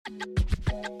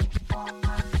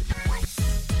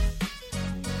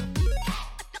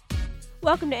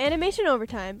Welcome to Animation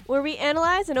Overtime, where we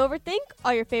analyze and overthink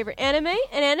all your favorite anime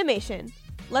and animation.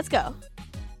 Let's go.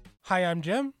 Hi, I'm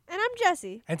Jim. And I'm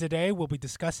Jessie. And today we'll be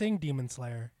discussing Demon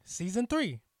Slayer, Season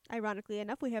 3. Ironically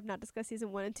enough, we have not discussed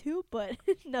Season 1 and 2, but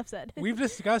enough said. We've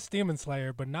discussed Demon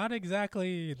Slayer, but not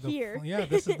exactly here. Yeah,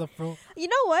 this is the full. You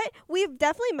know what? We've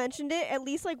definitely mentioned it at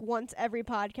least like once every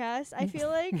podcast, I feel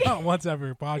like. Not once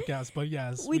every podcast, but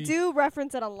yes. We do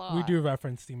reference it a lot. We do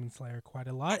reference Demon Slayer quite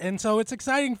a lot. And so it's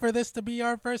exciting for this to be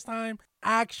our first time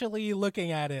actually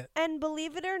looking at it. And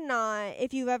believe it or not,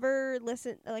 if you've ever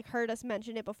heard us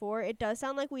mention it before, it does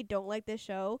sound like we don't like this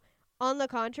show. On the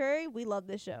contrary, we love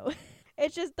this show.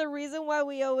 It's just the reason why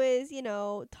we always,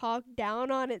 talk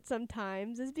down on it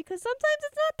sometimes is because sometimes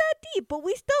it's not that deep, but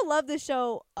we still love the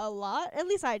show a lot. At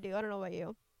least I do. I don't know about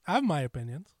you. I have my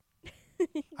opinions.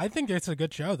 I think it's a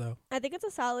good show, though. I think it's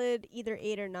a solid either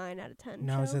 8 or 9 out of 10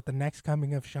 Now, show. is it the next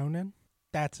coming of Shonen?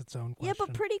 That's its own question. Yeah,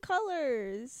 but pretty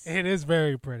colors. It is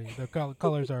very pretty. The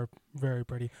colors are very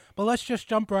pretty. But let's just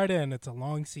jump right in. It's a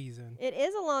long season. It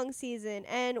is a long season,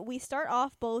 and we start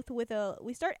off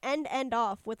end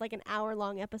off with like an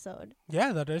hour-long episode.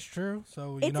 Yeah, that is true.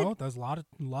 So, there's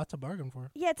lots to bargain for.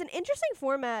 Yeah, it's an interesting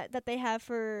format that they have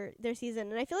for their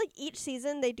season, and I feel like each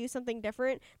season they do something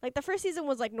different. Like the first season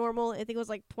was like normal. I think it was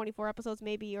like 24 episodes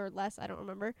maybe or less. I don't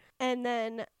remember. And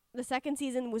then the second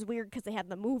season was weird because they had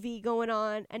the movie going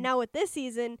on. And now with this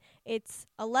season, it's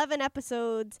 11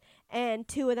 episodes and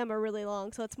 2 of them are really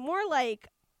long. So it's more like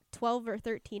 12 or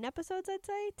 13 episodes, I'd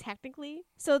say, technically.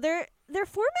 So their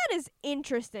format is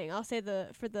interesting, I'll say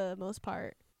for the most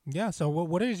part. Yeah, so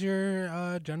what is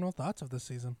your general thoughts of this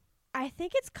season? I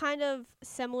think it's kind of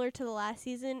similar to the last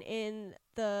season in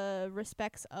the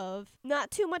respects of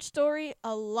not too much story,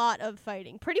 a lot of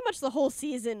fighting. Pretty much the whole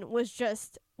season was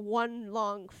just one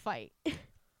long fight.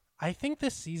 I think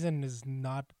this season is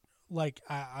not,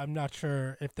 I'm not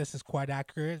sure if this is quite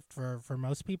accurate for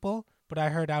most people, but I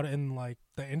heard out in,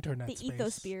 the internet space. The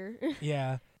ethosphere.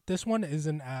 Yeah, this one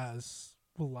isn't as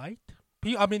light.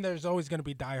 I mean, there's always going to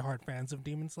be diehard fans of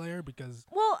Demon Slayer because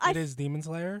it is Demon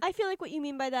Slayer. I feel like what you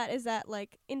mean by that is that,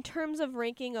 in terms of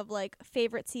ranking of,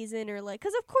 favorite season or,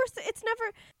 because, of course, it's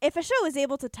never... If a show is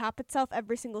able to top itself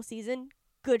every single season,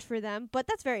 good for them, but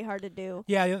that's very hard to do.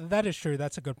 Yeah, that is true.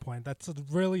 That's a good point. That's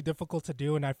really difficult to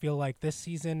do, and I feel like this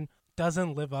season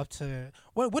doesn't live up to...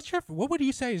 What would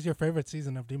you say is your favorite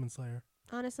season of Demon Slayer?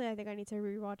 Honestly, I think I need to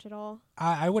rewatch it all.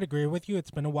 I would agree with you.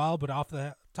 It's been a while, but off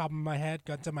the top of my head,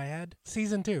 gun to my head,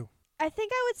 Season 2. I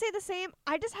think I would say the same.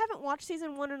 I just haven't watched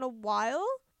Season 1 in a while.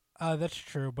 That's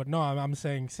true, but no, I'm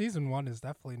saying Season 1 is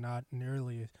definitely not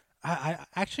nearly... I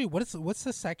actually, what's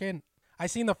the second... I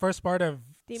seen the first part of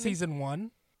Season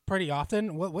 1 pretty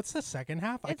often. What's the second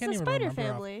half? I can't even remember. It's the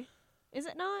Spider Family. Is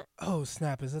it not? Oh,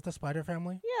 snap. Is it the Spider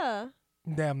Family? Yeah.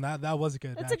 Damn, that was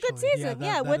good. It's actually a good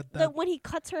season. When he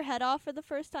cuts her head off for the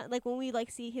first time, when we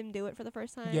see him do it for the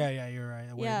first time. Yeah, you're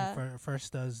right. When he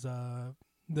first does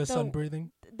the sun breathing.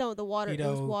 No, the water. It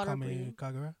was water breathing.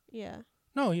 Kagura? Yeah.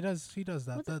 No, he does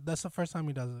that. That's the first time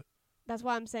he does it. That's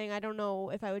why I'm saying I don't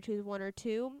know if I would choose 1 or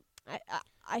 2.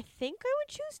 I think I would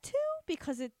choose 2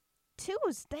 because 2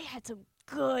 they had some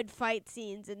good fight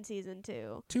scenes in season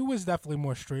 2. 2 was definitely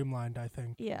more streamlined, I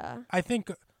think. Yeah. I think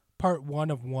part 1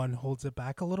 of 1 holds it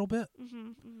back a little bit,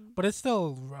 but it's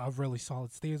still a really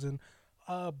solid season.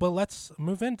 But let's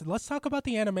move in. Let's talk about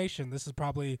the animation. This is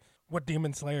probably what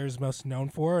Demon Slayer is most known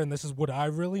for, and this is what I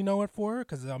really know it for,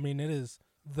 because, I mean, it is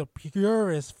the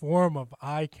purest form of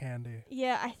eye candy.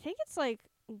 Yeah, I think it's,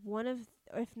 one of,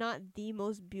 if not the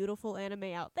most beautiful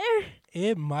anime out there.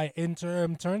 It might, in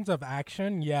terms of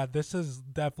action, yeah, this is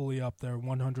definitely up there 100%.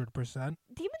 Demon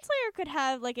Slayer could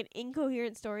have, an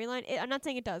incoherent storyline. I'm not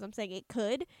saying it does. I'm saying it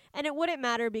could, and it wouldn't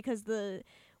matter because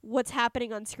what's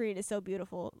happening on screen is so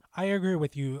beautiful. I agree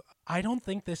with you. I don't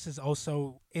think this is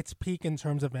also its peak in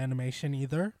terms of animation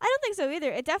either. I don't think so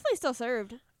either. It definitely still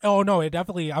served. Oh, no, it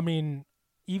definitely, I mean,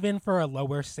 even for a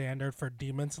lower standard for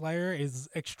Demon Slayer is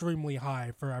extremely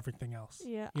high for everything else.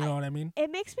 Yeah. You know what I mean? It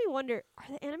makes me wonder, are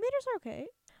the animators okay?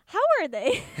 How are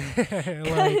they?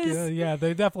 Yeah,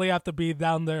 they definitely have to be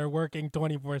down there working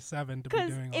 24/7 to be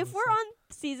doing all Because if we're stuff. on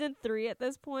season 3 at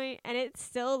this point and it's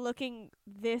still looking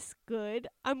this good,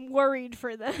 I'm worried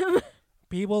for them.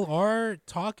 People are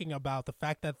talking about the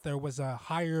fact that there was a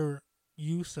higher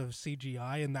use of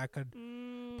CGI and that could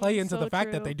play into the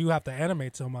fact that they do have to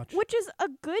animate so much. Which is a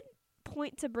good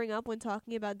point to bring up when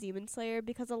talking about Demon Slayer,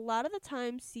 because a lot of the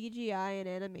time CGI and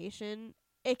animation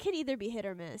it can either be hit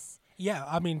or miss. Yeah,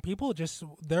 I mean,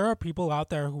 there are people out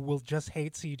there who will just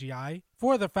hate CGI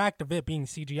for the fact of it being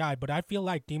CGI, but I feel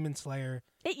like Demon Slayer,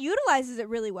 it utilizes it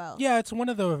really well. Yeah, it's one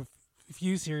of the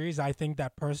few series I think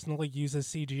that personally uses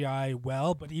CGI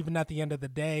well, but even at the end of the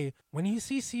day, when you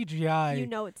see CGI, you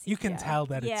know it's CGI. You can tell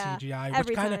that it's CGI,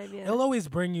 every which kind time, of it'll always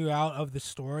bring you out of the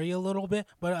story a little bit.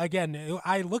 But again,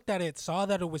 I looked at it, saw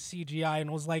that it was CGI,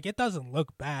 and was like, it doesn't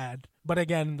look bad. But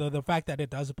again, the fact that it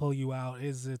does pull you out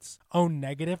is its own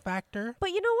negative factor.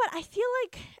 But you know what? I feel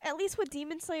like, at least with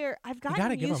Demon Slayer, I've gotten You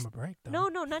gotta used... give him a break, though.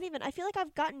 No, not even. I feel like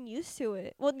I've gotten used to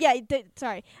it. Well, yeah,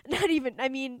 sorry. Not even. I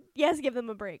mean, yes, give them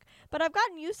a break. But I've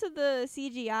gotten used to the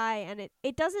CGI, and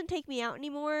it doesn't take me out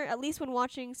anymore, at least when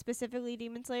watching specifically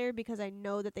Demon Slayer, because I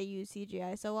know that they use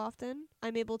CGI so often.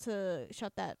 I'm able to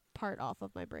shut that part off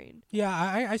of my brain. Yeah,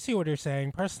 I see what you're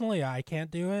saying. Personally, I can't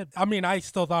do it. I mean, I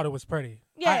still thought it was pretty.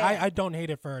 Yeah, I don't hate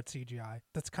it for its CGI.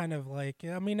 That's kind of like,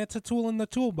 I mean, it's a tool in the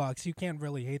toolbox. You can't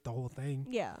really hate the whole thing.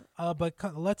 Yeah. But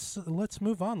let's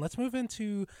move on. Let's move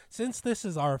into, since this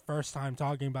is our first time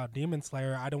talking about Demon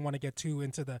Slayer, I don't want to get too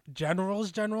into the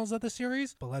generals of the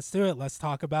series, but let's do it. Let's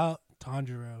talk about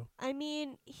Tanjiro. I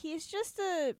mean, he's just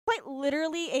quite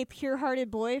literally a pure-hearted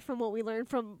boy from what we learned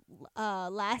from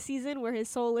last season, where his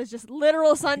soul is just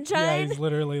literal sunshine. Yeah, he's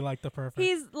literally like the perfect.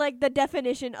 He's like the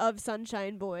definition of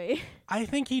sunshine boy. I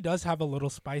think he does have a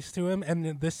little spice to him,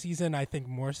 and this season I think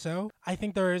more so. I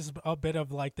think there is a bit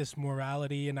of like this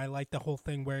morality, and I like the whole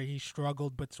thing where he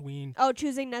struggled between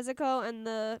choosing Nezuko and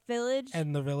the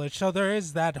village. So there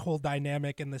is that whole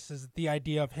dynamic, and this is the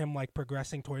idea of him like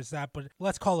progressing towards that. But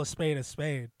let's call a spade a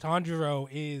spade. Tanjiro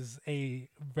is a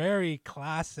very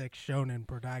classic shonen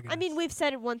protagonist. I mean, we've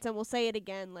said it once and we'll say it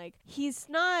again. Like, he's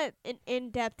not an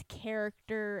in-depth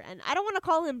character, and I don't want to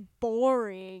call him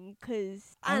boring,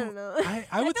 because I don't know.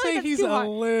 I would say like he's a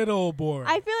little boring.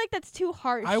 I feel like that's too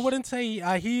harsh. I wouldn't say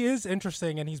he is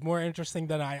interesting, and he's more interesting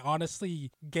than I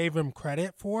honestly gave him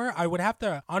credit for. I would have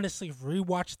to honestly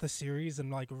rewatch the series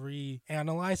and like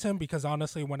reanalyze him, because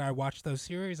honestly, when I watched those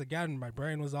series again, my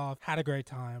brain was off. Had a great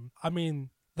time. I mean,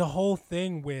 the whole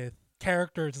thing with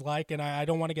characters like, and I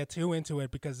don't want to get too into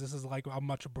it because this is like a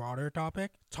much broader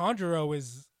topic. Tanjiro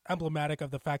is emblematic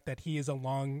of the fact that he is a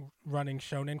long-running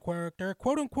shonen character,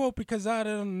 quote unquote, because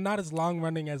not as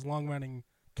long-running as long-running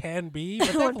can be, but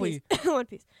definitely One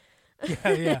Piece.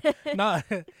 yeah.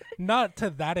 Not to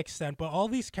that extent, but all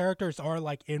these characters are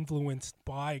like influenced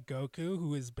by Goku,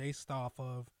 who is based off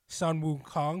of Sun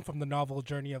Wukong from the novel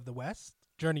Journey to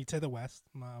the West.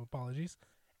 My apologies.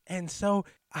 And so,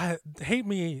 hate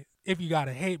me if you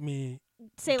gotta hate me.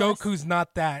 Say Goku's less.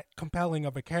 not that compelling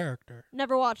of a character.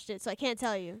 Never watched it, so I can't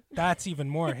tell you. That's even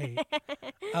more hate.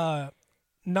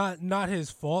 Not his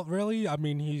fault, really. I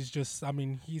mean,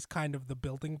 he's kind of the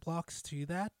building blocks to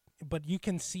that. But you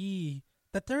can see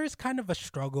that there is kind of a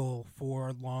struggle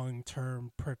for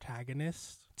long-term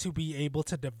protagonists to be able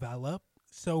to develop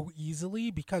so easily,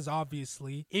 because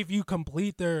obviously if you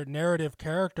complete their narrative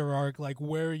character arc, like,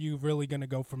 where are you really going to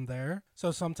go from there?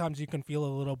 So sometimes you can feel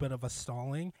a little bit of a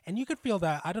stalling, and you could feel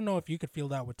that. I don't know if you could feel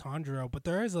that with Tanjiro, but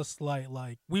there is a slight,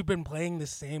 like, we've been playing the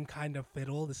same kind of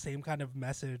fiddle, the same kind of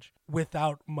message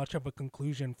without much of a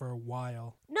conclusion for a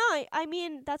while. No, I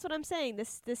mean, that's what I'm saying.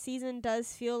 This season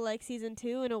does feel like season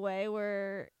 2 in a way,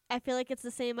 where I feel like it's the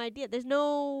same idea. There's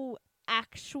no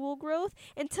actual growth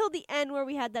until the end, where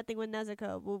we had that thing with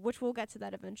Nezuko, which we'll get to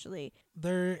that eventually.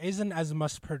 There isn't as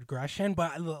much progression,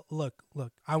 but look,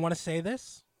 I want to say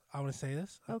this.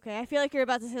 Okay, I feel like you're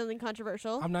about to say something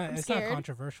controversial. It's scared. not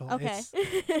controversial. Okay.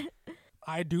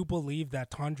 I do believe that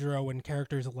Tanjiro and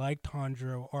characters like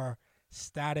Tanjiro are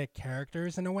static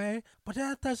characters in a way, but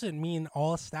that doesn't mean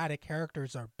all static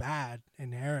characters are bad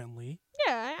inherently.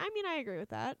 Yeah, I mean, I agree with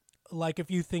that. Like,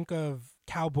 if you think of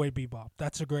Cowboy Bebop,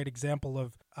 that's a great example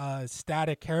of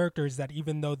static characters that,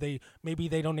 even though they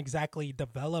don't exactly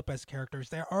develop as characters,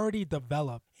 they're already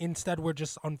developed. Instead, we're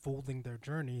just unfolding their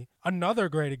journey. Another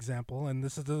great example, and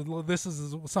this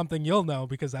is something you'll know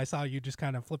because I saw you just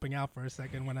kind of flipping out for a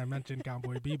second when I mentioned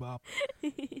Cowboy Bebop.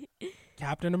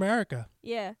 Captain America.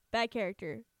 Yeah, bad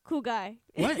character. Cool guy.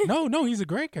 What? No, he's a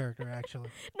great character, actually.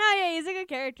 No, yeah, he's a good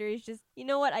character. He's just, you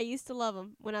know what? I used to love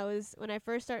him when I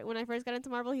first got into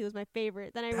Marvel. He was my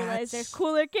favorite. Then I realized there's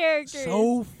cooler characters.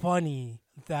 So funny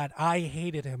that I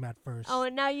hated him at first. Oh,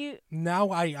 and now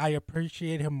I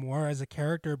appreciate him more as a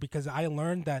character, because I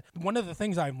learned that one of the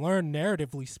things I've learned,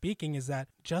 narratively speaking, is that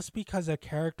just because a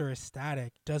character is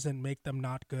static doesn't make them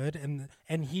not good,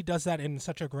 and he does that in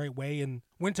such a great way in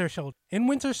Winter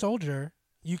Soldier.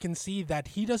 You can see that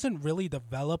he doesn't really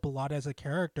develop a lot as a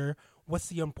character what's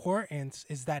the importance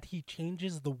is that he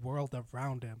changes the world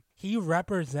around him. He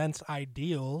represents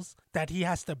ideals that he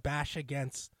has to bash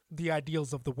against the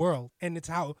ideals of the world. And it's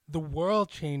how the world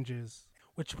changes.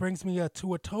 Which brings me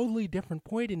to a totally different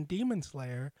point in Demon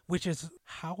Slayer, which is,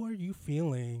 how are you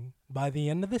feeling by the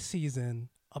end of the season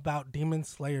about Demon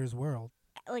Slayer's world?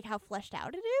 Like how fleshed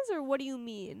out it is, or what do you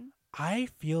mean? I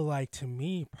feel like, to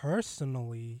me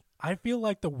personally, I feel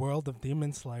like the world of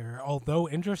Demon Slayer, although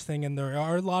interesting, and there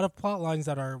are a lot of plot lines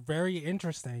that are very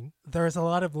interesting, there's a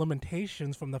lot of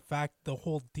limitations from the fact the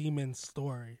whole demon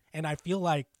story. And I feel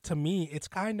like, to me, it's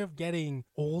kind of getting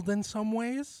old in some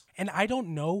ways. And I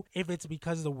don't know if it's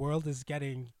because the world is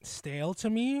getting stale to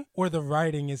me, or the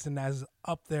writing isn't as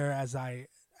up there as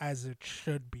it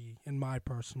should be, in my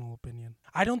personal opinion.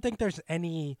 I don't think there's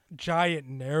any giant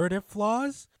narrative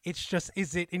flaws. It's just,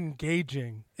 is it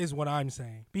engaging, is what I'm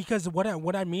saying. Because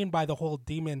what I mean by the whole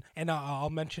demon, and I'll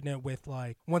mention it with,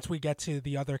 like, once we get to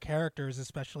the other characters,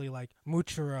 especially like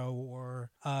Muchiro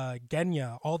or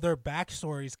Genya, all their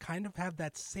backstories kind of have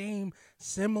that same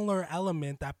similar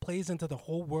element that plays into the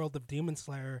whole world of Demon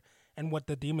Slayer and what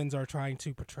the demons are trying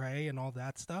to portray and all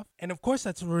that stuff. And of course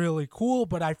that's really cool,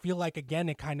 but I feel like, again,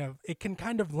 it can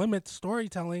kind of limit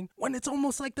storytelling when it's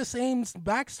almost like the same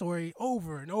backstory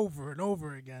over and over and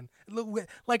over again.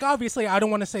 Like, obviously I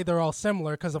don't want to say they're all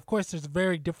similar, because of course there's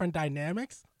very different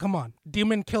dynamics. Come on,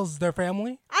 demon kills their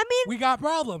family. I mean, we got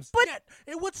problems. But yeah,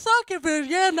 it would suck if it.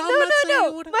 Yeah, no.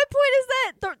 My point is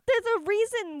that there's a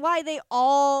reason why they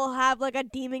all have like a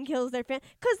demon kills their family,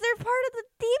 because they're part of the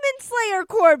Demon Slayer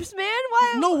corpse, man.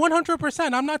 Why? No,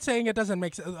 100%. I'm not saying it doesn't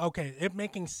make sense. Okay, it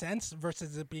making sense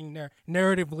versus it being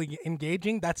narratively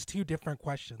engaging. That's two different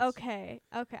questions. Okay.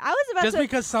 I was about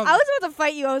to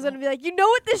fight you. I was going to be like, you know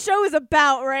what this show is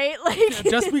about, right? Like,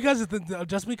 just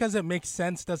because it makes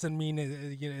sense doesn't mean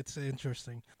it's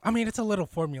interesting. I mean, it's a little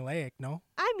formulaic, no?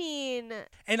 I mean,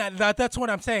 and that's what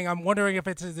I'm saying. I'm wondering if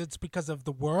it's because of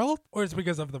the world or it's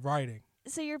because of the writing.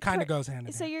 So you're kind of goes hand in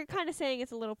hand. So you're kind of saying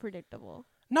it's a little predictable.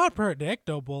 Not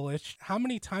predictable. It's how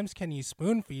many times can you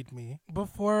spoon feed me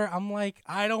before I'm like,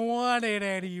 I don't want it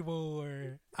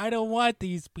anymore. I don't want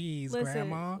these peas,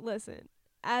 Grandma. Listen.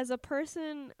 As a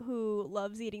person who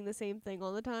loves eating the same thing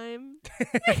all the time,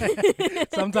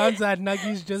 sometimes that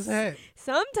nuggies just hit.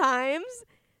 Sometimes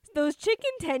those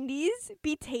chicken tendies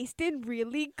be tasting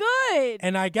really good.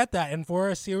 And I get that. And for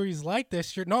a series like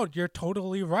this, you're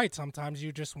totally right. Sometimes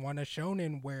you just want a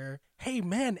shonen where, hey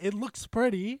man, it looks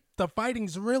pretty. The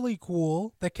fighting's really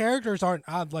cool. The characters aren't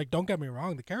don't get me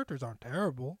wrong, the characters aren't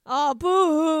terrible. Oh,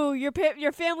 boo-hoo.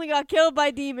 Your family got killed by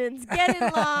demons. Get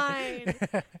in line.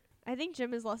 I think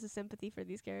Jim has lost his sympathy for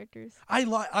these characters.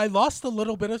 I lost a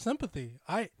little bit of sympathy.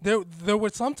 There were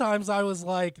sometimes I was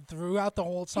like, throughout the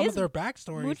whole of their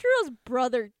backstories. Muchiro's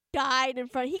brother died in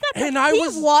front.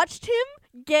 Watched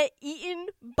him get eaten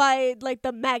by like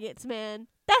the maggots, man.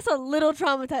 That's a little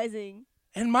traumatizing.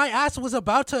 And my ass was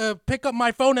about to pick up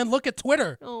my phone and look at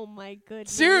Twitter. Oh my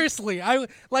goodness. Seriously,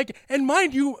 and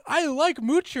mind you, I like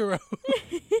Muchiro.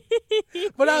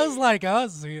 But I was like, I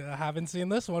haven't seen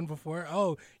this one before.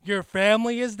 Oh, your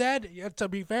family is dead? Yeah, to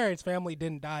be fair, his family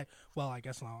didn't die. Well, I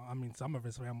guess not. I mean, some of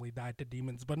his family died to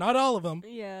demons, but not all of them.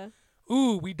 Yeah.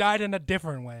 Ooh, we died in a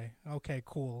different way. Okay,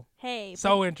 cool. Hey.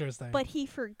 So interesting. But he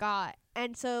forgot.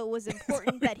 And so it was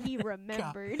important that he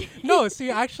remembered. No, see,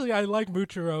 actually, I like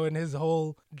Muchiro and his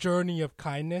whole journey of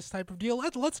kindness type of deal.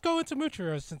 Let's go into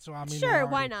Muchiro since, sure,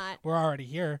 why not? We're already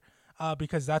here,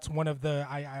 because that's one of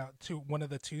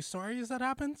the two stories that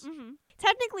happens. Mm-hmm.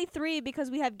 Technically 3 because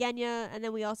we have Genya and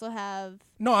then we also have.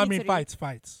 No, I mean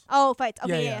fights. Oh, fights.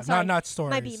 Okay, yeah. Sorry. Not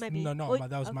stories. Might be. No,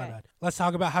 that was my bad. Let's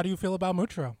talk about, how do you feel about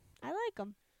Muchiro? I like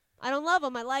him. I don't love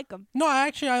him. I like him. No,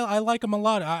 I like him a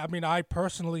lot. I mean, I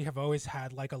personally have always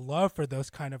had like a love for those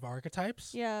kind of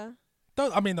archetypes. Yeah.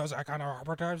 Those kind of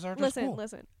archetypes are just cool.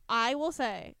 Listen. I will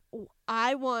say,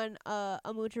 I won a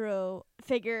Muchiro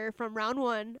figure from round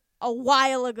 1 a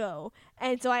while ago,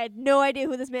 and so I had no idea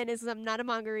who this man is because I'm not a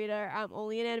manga reader. I'm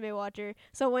only an anime watcher.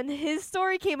 So when his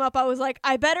story came up, I was like,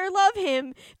 I better love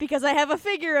him because I have a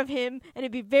figure of him, and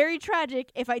it'd be very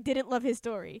tragic if I didn't love his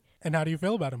story. And how do you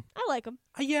feel about him? I like him.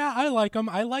 Yeah, I like him.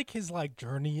 I like his like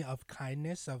journey of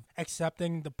kindness, of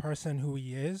accepting the person who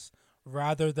he is,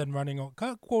 rather than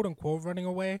quote unquote running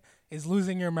away. Is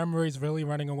losing your memories really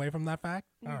running away from that fact?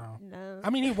 I don't know. No. I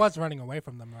mean, he was running away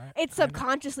from them, right? It's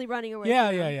subconsciously running away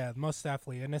from them. Yeah, most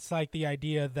definitely. And it's like the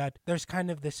idea that there's kind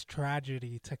of this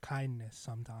tragedy to kindness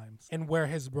sometimes. And where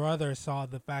his brother saw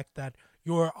the fact that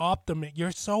you're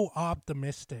so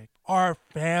optimistic. Our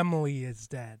family is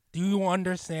dead. Do you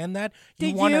understand that?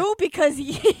 Because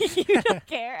you don't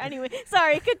care. Anyway,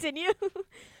 sorry, continue.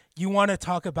 you want to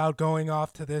talk about going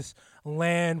off to this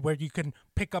land where you can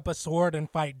pick up a sword and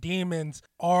fight demons.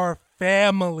 Our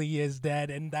family is dead,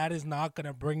 and that is not going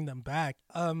to bring them back.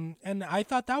 And I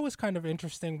thought that was kind of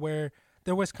interesting, where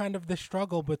there was kind of the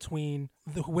struggle between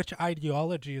which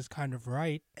ideology is kind of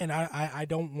right. And I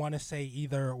don't want to say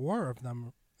either or of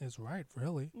them is right,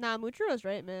 really. Nah, Muchiro's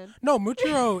right, man. No,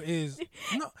 Muchiro is...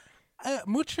 no.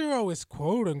 Muchiro is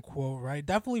quote unquote right,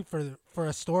 definitely for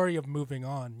a story of moving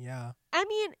on. Yeah, I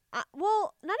mean,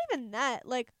 well, not even that.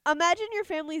 Like, imagine your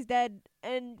family's dead,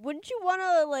 and wouldn't you want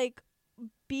to like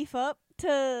beef up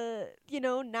to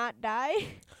not die?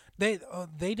 They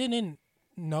didn't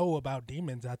know about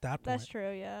demons at that point. That's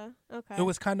true. Yeah. Okay. It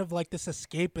was kind of like this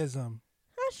escapism.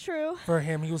 That's true. For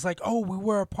him, he was like, "Oh, we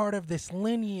were a part of this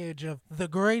lineage of the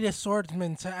greatest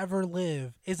swordsman to ever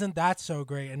live. Isn't that so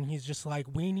great?" And he's just like,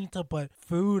 "We need to put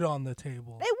food on the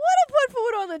table." They would have put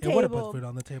food on the table. They would have put food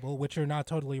on the table, which you're not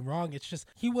totally wrong. It's just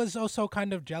he was also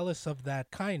kind of jealous of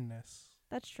that kindness.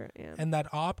 That's true, yeah. And that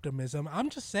optimism. I'm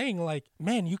just saying, like,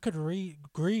 man, you could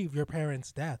grieve your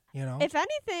parents' death, you know? If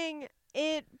anything,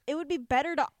 it would be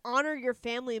better to honor your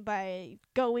family by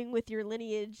going with your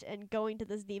lineage and going to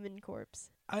this demon corpse.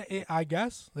 I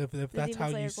guess if that's how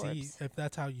you corpse. if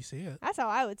that's how you see it. That's how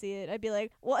I would see it. I'd be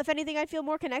like, well, if anything, I'd feel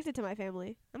more connected to my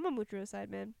family. I'm on Muchiro's side,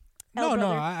 man. No,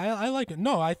 I like it.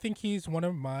 No, I think he's one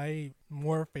of my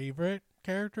more favorite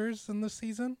characters in this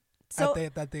season. So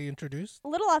that they introduced. A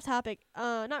little off topic,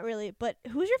 not really, but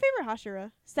who's your favorite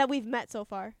Hashira that we've met so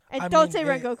far? And don't say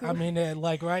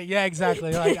Rengoku. Right? Yeah,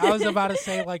 exactly. Like I was about to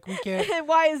say, like we can't.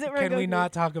 Why is it Rengoku? Can we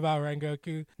not talk about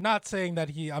Rengoku? Not saying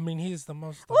that he's the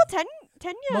most. Well,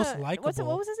 Tenya. Most likable.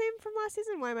 What was his name from last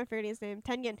season? Why am I forgetting his name?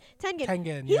 Tengen.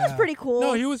 Tengen. He was pretty cool.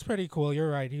 No, he was pretty cool. You're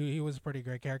right. He was a pretty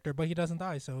great character, but he doesn't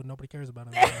die, so nobody cares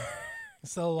about him. He's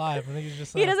still alive. And he's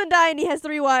just. He doesn't die, and he has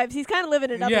 3 wives. He's kind of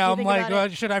living it up. Yeah, I'm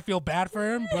like, should I feel bad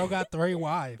for him? Bro got 3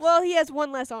 wives. Well, he has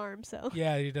 1 less arm, so.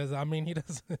 Yeah, he does. I mean, he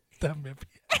doesn't. Damn it,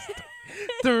 he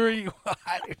has 3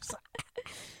 wives.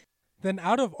 Then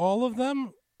out of all of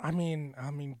them, I mean,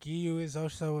 Giyu is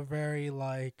also a very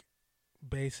like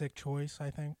basic choice, I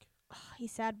think.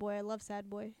 He's sad boy. I love sad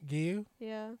boy. Giyu?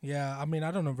 Yeah. Yeah, I mean,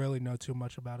 I don't really know too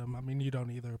much about him. I mean, you don't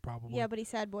either, probably. Yeah, but he's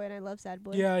sad boy, and I love sad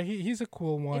boy. Yeah, he's a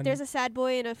cool one. If there's a sad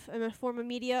boy in a form of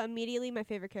media, immediately my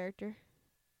favorite character.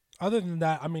 Other than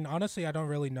that, I mean, honestly, I don't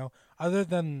really know. Other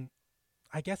than,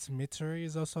 I guess Mitsuri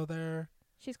is also there.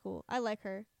 She's cool. I like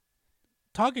her.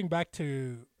 Talking back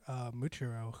to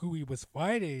Muchiro, who he was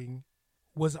fighting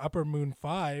was Upper Moon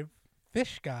 5,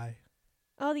 Fish Guy.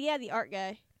 Oh, yeah, the art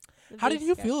guy. How did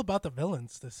you feel about the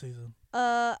villains this season?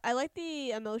 I like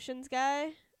the emotions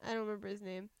guy. I don't remember his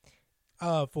name.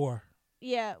 4.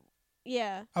 Yeah.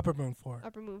 Upper Moon 4.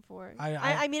 Upper Moon 4.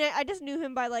 I mean, I just knew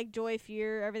him by like joy,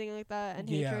 fear, everything like that, and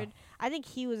hatred. I think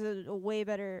he was a way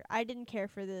better. I didn't care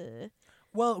for the.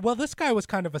 Well, this guy was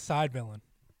kind of a side villain.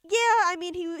 Yeah, I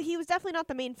mean, he was definitely not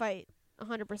the main fight.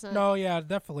 100%. No, yeah,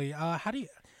 definitely. How do you?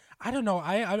 I don't know.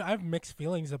 I have mixed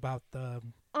feelings about the.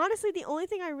 Honestly, the only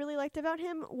thing I really liked about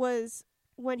him was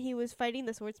when he was fighting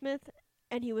the Swordsmith,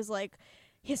 and he was like,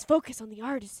 his focus on the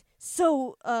art is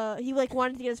so. He like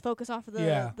wanted to get his focus off of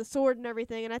the sword and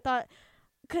everything, and I thought,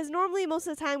 because normally most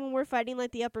of the time when we're fighting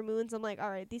like the Upper Moons, I'm like, all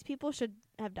right, these people should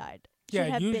have died.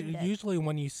 Yeah, usually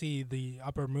when you see the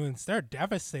Upper Moons, they're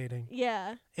devastating.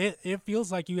 Yeah. It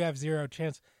feels like you have 0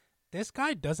 chance. This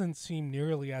guy doesn't seem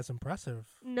nearly as impressive.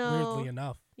 No. Weirdly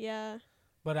enough. Yeah.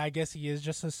 But I guess he is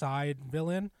just a side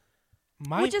villain.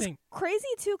 Which is crazy,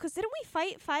 too, because didn't we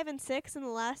fight 5 and 6 in the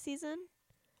last season?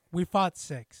 We fought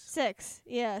 6. 6,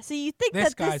 yeah. So you think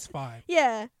this guy's 5.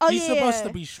 Yeah. Oh, he's supposed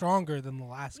to be stronger than the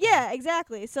last guy. Yeah,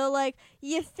 exactly. So, like,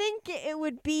 you think it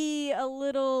would be a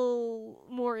little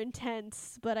more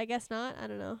intense, but I guess not. I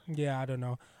don't know. Yeah, I don't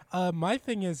know. My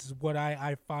thing is, what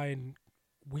I find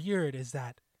weird is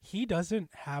that he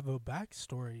doesn't have a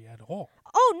backstory at all.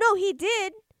 Oh, no, he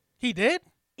did. He did?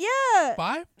 Yeah.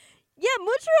 5? Yeah,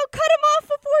 Muchiro cut him off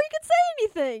before he could say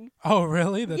anything. Oh,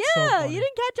 really? That's so funny. You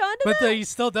didn't catch on to that? But he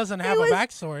still doesn't have a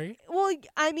backstory. Well,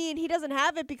 I mean, he doesn't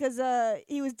have it because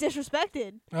he was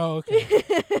disrespected. Oh, okay.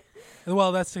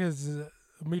 Well, that's because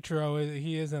Muchiro,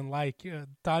 he isn't like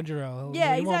Tanjiro.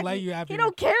 Yeah, he won't let you have. He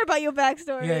don't care about your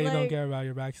backstory. Yeah, he don't care about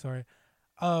your backstory.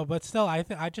 But still,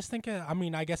 I just think. I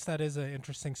mean, I guess that is an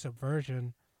interesting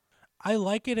subversion. I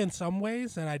like it in some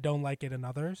ways, and I don't like it in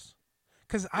others.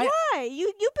 Why? I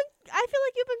feel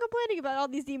like you've been complaining about all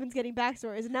these demons getting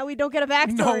backstories, and now we don't get a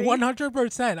backstory. No,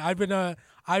 100%.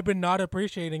 I've been not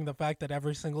appreciating the fact that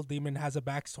every single demon has a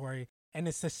backstory, and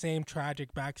it's the same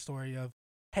tragic backstory of,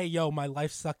 hey, yo, my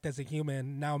life sucked as a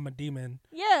human, now I'm a demon.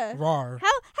 Yeah. Rawr. How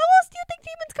else do you think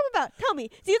demons come about? Tell me.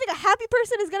 Do you think a happy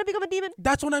person is gonna become a demon?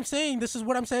 That's what I'm saying. This is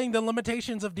what I'm saying. The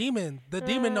limitations of demon. The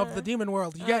demon of the demon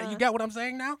world. You get what I'm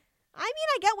saying now? I mean,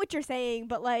 I get what you're saying,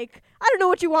 but like, I don't know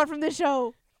what you want from this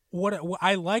show. What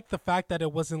I like the fact that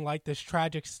it wasn't like this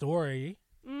tragic story.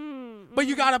 But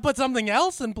you gotta put something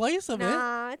else in place of it.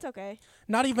 Nah, it's okay.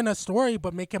 Not even a story,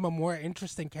 but make him a more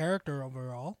interesting character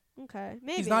overall. Okay,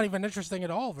 maybe. He's not even interesting at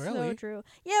all, really. So true.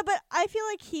 Yeah, but I feel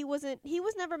like he was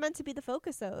never meant to be the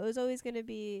focus, though. It was always going to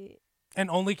be... And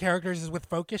only characters with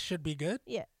focus should be good?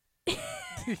 Yeah.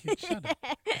 Shut up.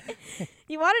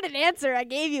 You wanted an answer. I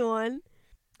gave you one.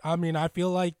 I mean, I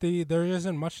feel like there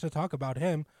isn't much to talk about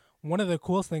him. One of the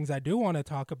coolest things I do want to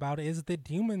talk about is the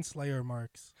Demon Slayer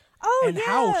marks. Oh, and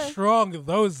how strong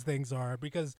those things are,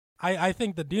 because I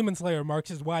think the Demon Slayer marks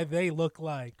is why they look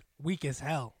like weak as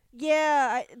hell.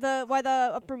 Yeah, why the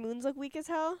upper moons look weak as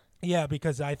hell? Yeah,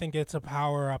 because I think it's a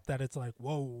power up that it's like,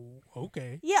 whoa,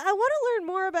 okay. Yeah, I want to learn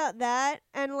more about that.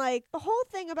 And like the whole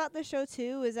thing about the show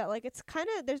too is that like it's kind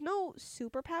of there's no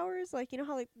superpowers. Like you know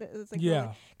how like it's like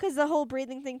yeah, because the whole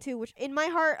breathing thing too, which in my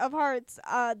heart of hearts,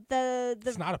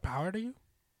 it's not a power to you.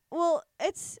 Well,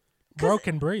 it's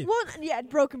broken breathe. Well, yeah,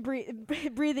 broken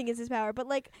breathing is his power, but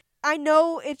like I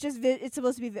know it's just it's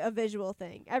supposed to be a visual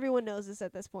thing. Everyone knows this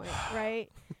at this point, right?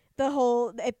 The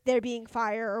whole if there being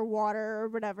fire or water or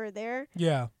whatever there.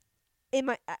 Yeah.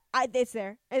 It's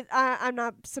there. I'm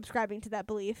not subscribing to that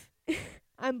belief.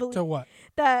 To what?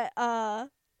 That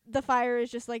the fire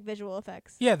is just like visual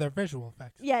effects. Yeah, they're visual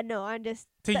effects. Yeah, no, I'm just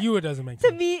you it doesn't make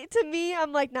sense. To me,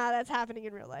 I'm like, nah, that's happening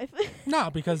in real life. No,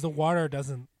 because the water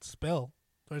doesn't spill.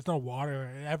 There's no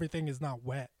water. Everything is not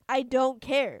wet. I don't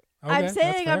care. Okay, I'm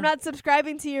saying I'm not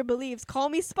subscribing to your beliefs. Call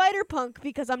me Spider-Punk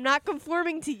because I'm not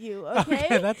conforming to you, okay?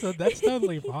 Okay, that's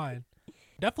totally fine.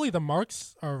 Definitely the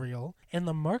marks are real. And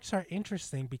the marks are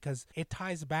interesting because it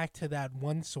ties back to that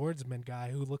one swordsman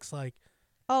guy who looks like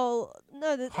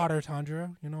Hotter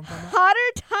Tanjiro. You know what I'm talking about?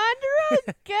 Hotter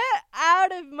Tanjiro? Get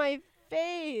out of my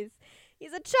face.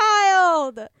 He's a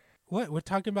child. What? We're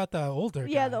talking about the older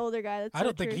guy. Yeah, the older guy. That's I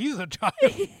don't think he's a child.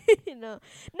 No,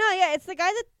 yeah, it's the guy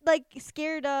that like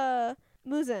scared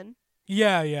Muzan.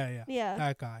 Yeah. Yeah.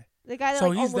 That guy. The guy that so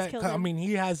like, he's almost killed him. I mean,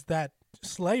 he has that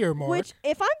Slayer mark. Which,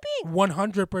 if I'm being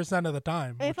 100% of the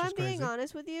time. If I'm being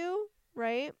honest with you,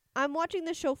 right? I'm watching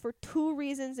this show for 2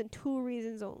 reasons and 2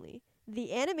 reasons only.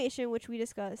 The animation, which we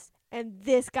discussed, and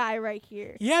this guy right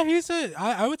here. Yeah,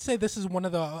 I would say this is one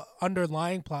of the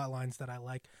underlying plot lines that I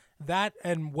like. That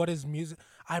and what is music.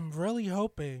 I'm really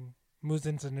hoping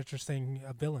Muzan's an interesting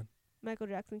villain. Michael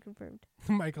Jackson confirmed.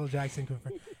 Michael Jackson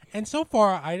confirmed. And so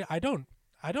far, I don't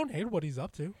hate what he's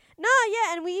up to. No,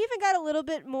 yeah, and we even got a little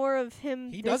bit more of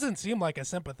him. He doesn't seem like a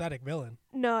sympathetic villain.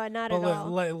 No, not at all.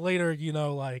 Later,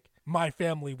 like, my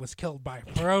family was killed by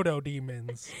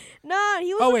proto-demons. No,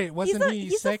 he was. Oh, wait, wasn't he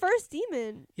he's sick? He's the first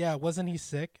demon. Yeah, wasn't he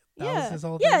sick? That was his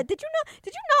whole thing? thing? Did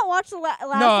you not watch the last?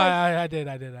 No, I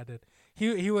did.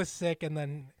 He was sick, and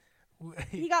then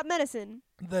he got medicine.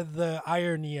 The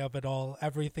irony of it all,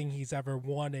 everything he's ever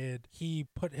wanted, he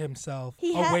put himself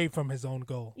away from his own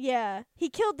goal. Yeah, he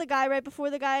killed the guy right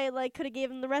before the guy like could have gave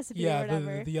him the recipe or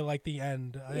whatever. The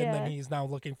end, and then he's now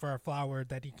looking for a flower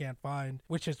that he can't find,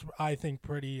 which is I think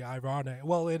pretty ironic.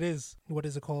 Well, it is. What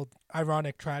is it called?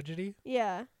 Ironic tragedy.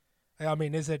 Yeah. I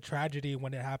mean, is it tragedy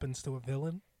when it happens to a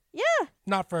villain? Yeah.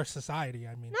 Not for society.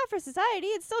 I mean. Not for society.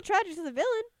 It's still tragic to the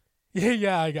villain.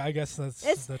 Yeah, I guess that's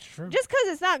true. Just because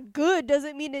it's not good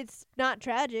doesn't mean it's not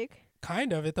tragic.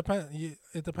 Kind of. It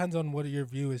depends on what your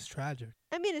view is tragic.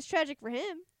 I mean, it's tragic for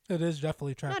him. It is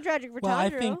definitely tragic. Not tragic for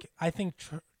Tanjiro. I think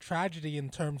tragedy in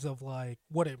terms of like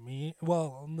what it means.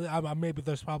 Well, maybe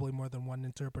there's probably more than one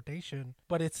interpretation,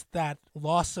 but it's that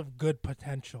loss of good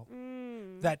potential.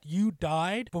 That you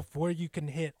died before you can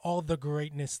hit all the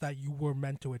greatness that you were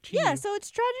meant to achieve. Yeah, so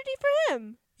it's tragedy for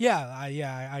him. Yeah,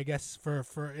 I guess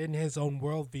for in his own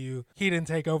worldview, he didn't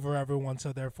take over everyone,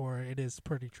 so therefore it is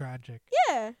pretty tragic.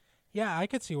 Yeah. Yeah, I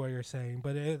could see what you're saying,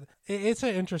 but it's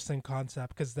an interesting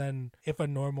concept because then if a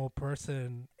normal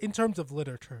person, in terms of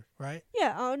literature, right?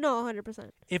 Yeah, oh no, 100%.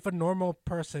 If a normal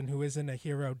person who isn't a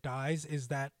hero dies, is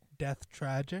that death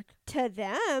tragic? To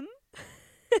them?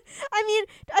 I mean,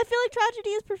 I feel like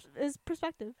tragedy is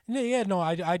perspective. Yeah, no,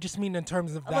 I just mean in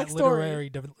terms of that like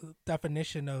literary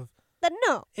definition of... Then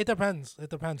no. It depends,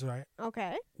 right?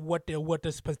 Okay. What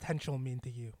does potential mean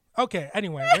to you? Okay,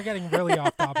 anyway, we're getting really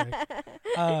off topic.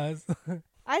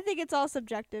 I I think it's all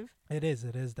subjective. It is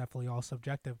definitely all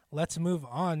subjective. Let's move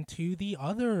on to the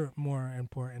other more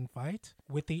important fight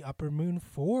with the Upper Moon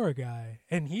 4 guy.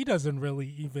 And he doesn't really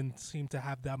even seem to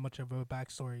have that much of a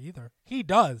backstory either. He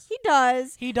does.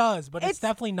 He does, but it's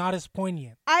definitely not as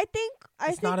poignant. I think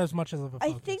it's not as much as of a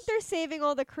focus. I think they're saving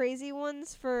all the crazy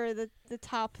ones for the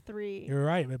top 3. You're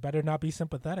right. It better not be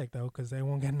sympathetic, though, because they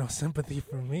won't get no sympathy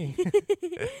from me.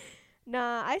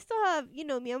 Nah, I still have, you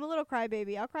know me, I'm a little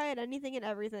crybaby. I'll cry at anything and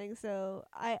everything, so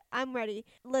I'm ready.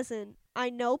 Listen,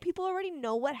 I know people already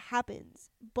know what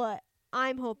happens, but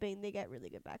I'm hoping they get really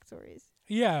good backstories.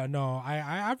 Yeah, no,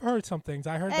 I've heard some things.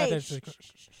 I heard that it's...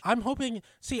 I'm hoping...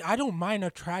 See, I don't mind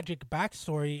a tragic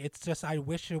backstory. It's just I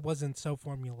wish it wasn't so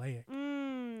formulaic.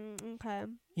 Okay.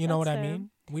 You know what I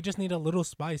mean? We just need a little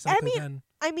spice.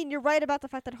 I mean, you're right about the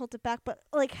fact that it holds it back, but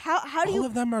like, how do you... All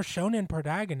of them are shonen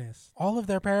protagonists. All of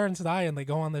their parents die and they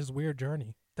go on this weird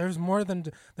journey. There's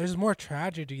more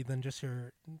tragedy than just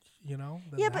your, you know.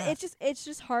 Yeah, but it's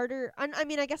just harder. I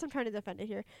mean, I guess I'm trying to defend it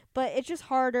here, but it's just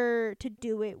harder to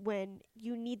do it when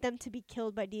you need them to be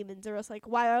killed by demons, or else like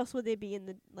why else would they be in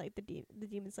the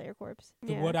Demon Slayer corpse?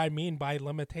 Yeah. What I mean by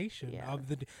limitation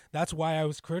of that's why I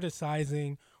was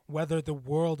criticizing whether the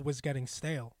world was getting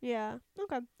stale. Yeah.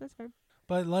 Okay, that's fair.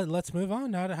 But let's move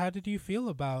on. How did you feel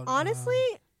about? Honestly,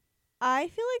 I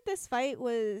feel like this fight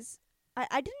was.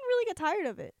 I didn't really get tired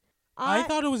of it. I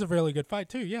thought it was a really good fight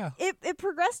too. Yeah. It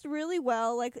progressed really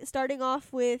well. Like starting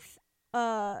off with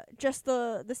just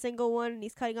the single one, and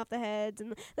he's cutting off the heads,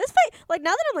 and this fight. Like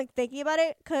now that I'm like thinking about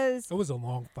it, because it was a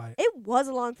long fight. It was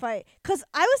a long fight. Because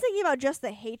I was thinking about just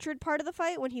the hatred part of the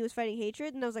fight when he was fighting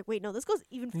hatred, and I was like, wait, no, this goes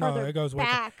even further. No, it goes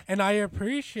back. And I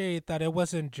appreciate that it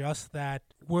wasn't just that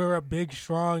we're a big,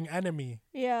 strong enemy.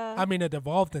 Yeah. I mean, it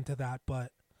evolved into that,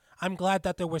 but I'm glad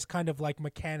that there was kind of like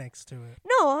mechanics to it.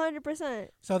 No, 100%.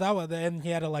 So that was, and he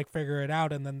had to like figure it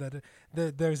out, and then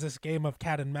there's this game of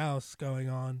cat and mouse going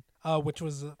on, which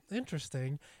was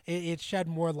interesting. It shed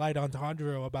more light on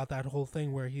Tanjiro about that whole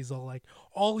thing where he's all like,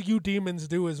 "All you demons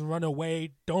do is run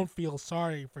away. Don't feel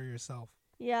sorry for yourself."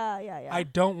 Yeah. I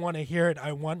don't want to hear it.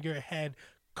 I want your head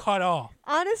cut off.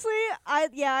 Honestly,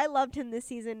 I loved him this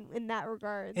season in that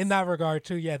regard. In that regard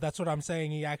too, yeah, that's what I'm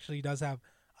saying. He actually does have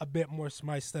a bit more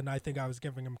spice than I think I was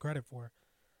giving him credit for.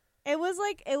 It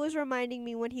was reminding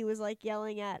me when he was like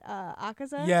yelling at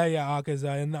Akaza. Yeah,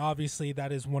 Akaza, and obviously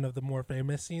that is one of the more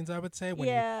famous scenes, I would say, when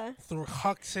he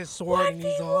hucks his sword and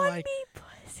he's all like,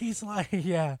 he's like,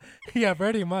 yeah,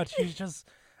 pretty much. He's just,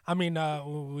 I mean,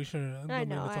 we should. I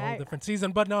know it's a whole different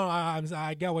season, but no,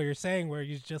 I get what you're saying. Where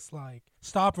he's just like,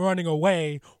 stop running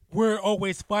away. We're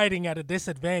always fighting at a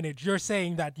disadvantage. You're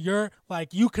saying that you're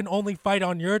like you can only fight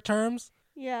on your terms.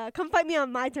 Yeah, come fight me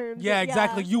on my terms. Yeah,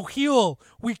 exactly. You heal.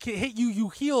 We can hit you. You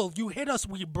heal. You hit us.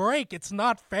 We break. It's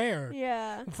not fair.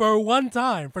 Yeah. For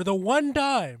the one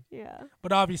time. Yeah.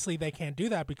 But obviously they can't do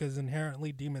that because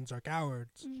inherently demons are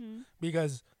cowards. Mm-hmm.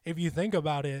 Because if you think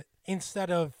about it,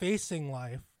 instead of facing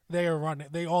life,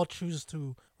 they all choose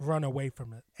to run away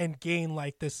from it and gain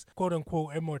like this quote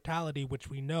unquote immortality, which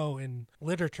we know in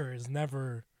literature is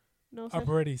never a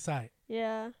pretty sight.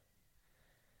 Yeah.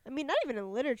 I mean, not even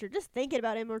in literature, just thinking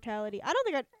about immortality. I don't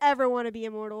think I'd ever want to be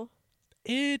immortal.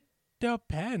 It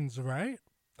depends, right?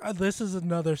 This is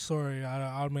another story.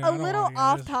 I mean, a little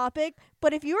off topic,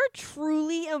 but if you were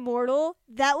truly immortal,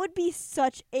 that would be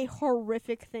such a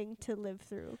horrific thing to live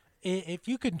through. If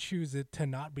you can choose it to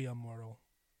not be immortal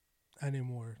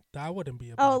anymore, that wouldn't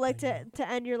be a bad like thing, to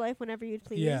end your life whenever you'd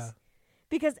please. Yeah.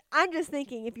 Because I'm just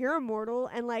thinking, if you're immortal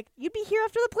and, like, you'd be here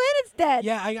after the planet's dead.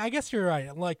 Yeah, I guess you're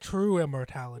right. Like, true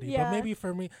immortality. Yeah. But maybe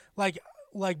for me, like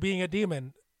being a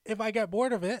demon, if I get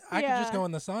bored of it, I can just go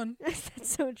in the sun. That's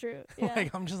so true. Yeah.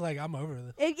 Like, I'm just like, I'm over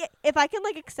this. If I can,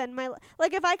 like, extend my life.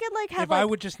 Like, if I could, like, have, if I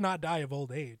would just not die of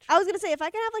old age. I was going to say, if I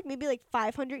could have, like, maybe, like,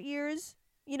 500 years,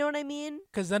 you know what I mean?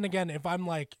 Because then again, if I'm,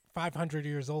 like, 500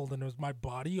 years old and was my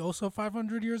body also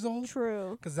 500 years old?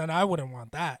 True. Because then I wouldn't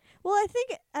want that. Well, I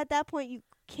think at that point you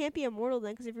can't be immortal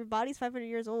then, because if your body's 500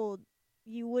 years old,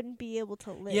 you wouldn't be able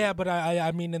to live. Yeah, but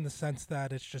I mean in the sense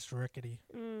that it's just rickety.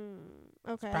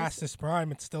 Okay. It's past its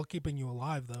prime. It's still keeping you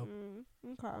alive, though.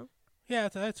 Okay. Yeah,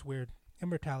 that's weird.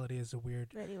 Immortality is a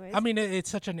weird... Anyways. I mean, it's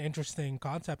such an interesting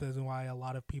concept, is why a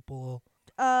lot of people...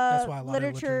 that's why a lot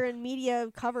literature and media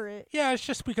cover it. Yeah, it's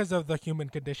just because of the human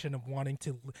condition of wanting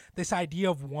to... This idea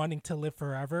of wanting to live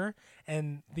forever,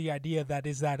 and the idea that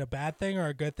is that a bad thing or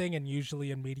a good thing, and usually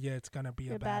in media it's going to be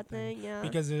a bad thing. Yeah.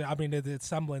 Because, it's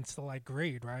semblance to, like,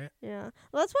 greed, right? Yeah.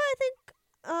 Well, that's why I think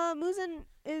Muzan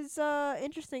is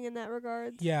interesting in that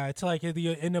regard. Yeah, it's like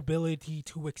the inability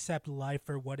to accept life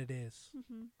for what it is.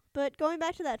 Mm-hmm. But going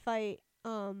back to that fight,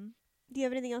 Do you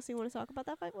have anything else you want to talk about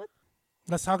that fight with?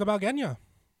 Let's talk about Genya.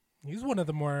 He's one of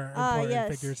the more important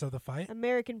figures of the fight.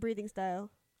 American breathing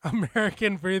style.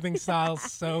 American breathing style,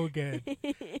 so good.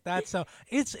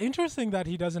 It's interesting that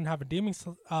he doesn't have a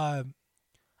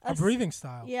breathing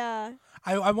style. Yeah.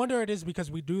 I wonder it is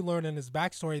because we do learn in his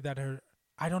backstory that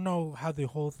I don't know how the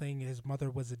whole thing, his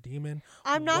mother was a demon.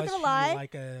 I'm not going to lie.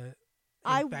 Like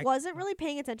I wasn't really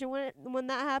paying attention when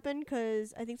that happened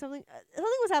because I think something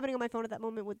was happening on my phone at that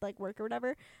moment with like work or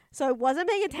whatever. So I wasn't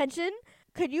paying attention.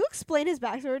 Could you explain his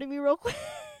backstory to me real quick?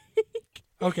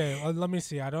 Okay, let me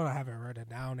see. I don't have it written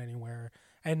down anywhere.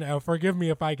 And forgive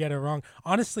me if I get it wrong.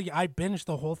 Honestly, I binged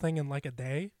the whole thing in like a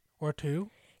day or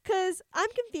two. Because I'm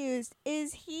confused.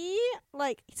 Is he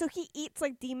like, so he eats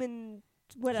like demon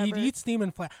whatever? He eats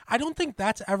demon flesh. I don't think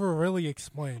that's ever really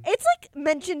explained. It's like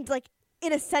mentioned like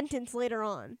in a sentence later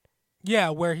on.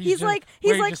 Yeah, where he's like,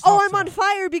 oh, I'm on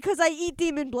fire because I eat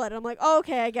demon blood. I'm like, oh,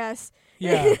 okay, I guess.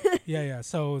 Yeah.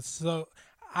 So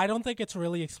I don't think it's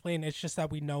really explained. It's just that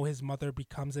we know his mother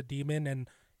becomes a demon and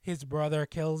his brother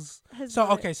kills.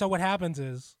 So what happens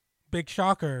is, big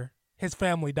shocker, his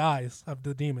family dies of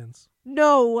the demons.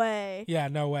 No way. Yeah,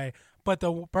 no way. But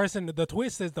the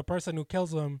twist is the person who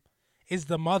kills him is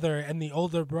the mother, and the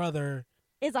older brother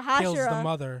is a Hashira. Kills the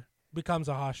mother, becomes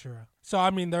a Hashira. So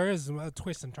I mean, there is a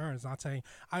twist and turns. Not saying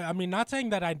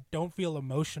that I don't feel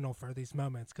emotional for these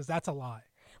moments, because that's a lie.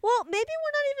 Well, maybe we're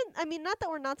not even. I mean, not that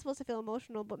we're not supposed to feel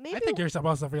emotional, but maybe I think you're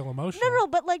supposed to feel emotional. No,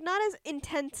 but like not as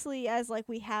intensely as like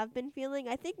we have been feeling.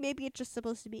 I think maybe it's just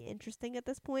supposed to be interesting at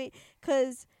this point,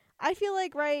 because I feel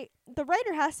like the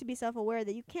writer has to be self-aware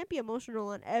that you can't be emotional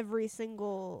on every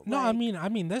single. No, I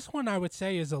mean, this one I would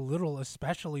say is a little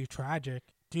especially tragic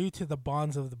due to the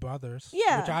bonds of the brothers.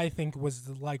 Yeah, which I think was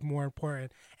like more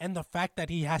important, and the fact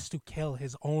that he has to kill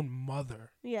his own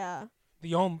mother. Yeah.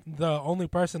 The only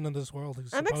person in this world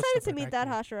who's. I'm excited to meet that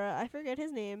Hashira. I forget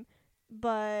his name,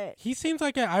 but he seems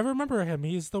like I remember him.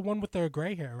 He's the one with the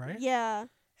gray hair, right? Yeah.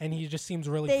 And he just seems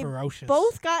really ferocious.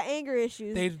 Both got anger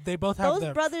issues. They both have.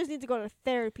 Those brothers need to go to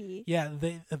therapy. Yeah,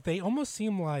 they almost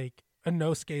seem like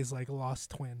Inosuke's like lost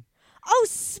twin. Oh,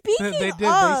 speaking of,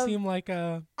 they seem like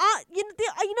a. You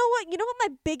know what? You know what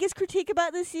my biggest critique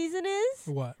about this season is?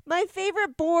 What? My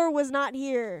favorite boar was not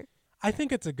here. I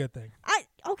think it's a good thing.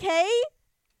 Okay.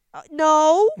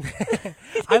 No.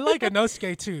 I like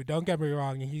Inosuke too. Don't get me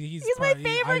wrong. He's my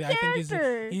favorite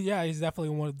character. He's definitely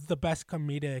one of the best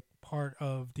comedic part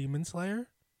of Demon Slayer.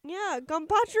 Yeah,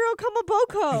 Gonpachiro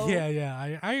Kamaboko.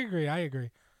 Yeah. I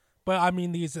agree. But I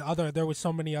mean, there was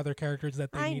so many other characters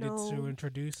that they needed to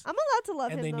introduce. I'm allowed to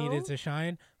love him, and they needed to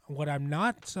shine. What I'm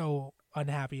not so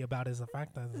unhappy about is the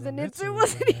fact that Zenitsu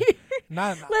wasn't here.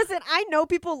 Listen, I know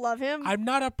people love him. I'm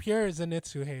not a pure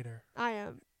Zenitsu hater. I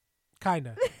am.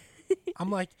 Kinda. I'm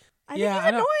like, he's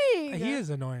annoying. He is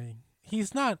annoying.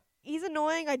 He's not. He's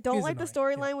annoying. I don't like the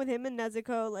storyline with him and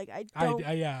Nezuko. Like, I don't.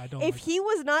 I don't. If he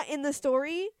was not in the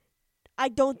story, I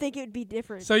don't think it would be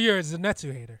different. So you're a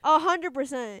Zenitsu hater.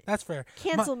 100%. That's fair.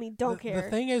 Cancel me. Don't care. The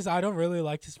thing is, I don't really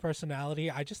like his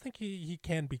personality. I just think he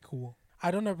can be cool. I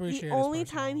don't appreciate the only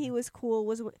time he was cool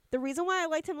was the reason why I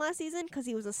liked him last season, because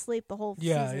he was asleep the whole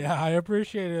season. Yeah, I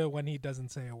appreciate it when he doesn't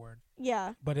say a word.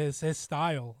 Yeah. But his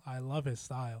style, I love his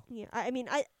style. Yeah, I mean,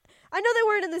 I know they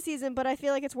weren't in the season, but I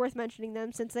feel like it's worth mentioning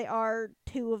them since they are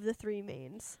two of the three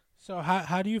mains. So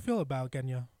how do you feel about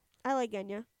Genya? I like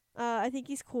Genya. I think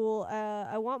he's cool.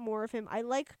 I want more of him. I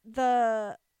like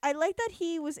that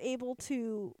he was able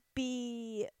to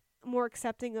be more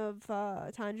accepting of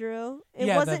Tanjiro.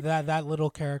 Wasn't that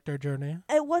little character journey.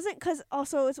 It wasn't, because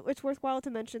also it's worthwhile to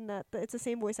mention that it's the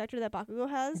same voice actor that Bakugo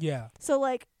has. Yeah. So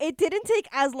like it didn't take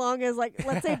as long as like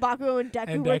let's say Bakugo and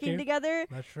Deku working together.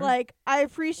 That's true. Like I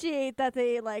appreciate that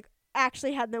they like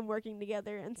actually had them working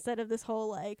together instead of this whole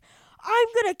like I'm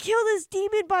gonna kill this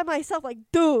demon by myself. Like,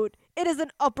 dude, it is an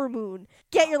upper moon.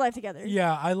 Get your life together.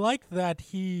 Yeah, I like that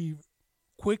he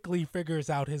quickly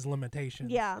figures out his limitations.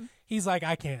 Yeah. He's like,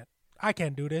 I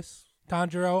can't do this.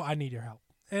 Tanjiro, I need your help.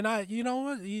 And you know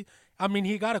what?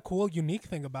 He got a cool, unique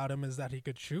thing about him is that he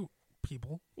could shoot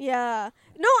people. Yeah.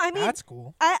 No, I mean, that's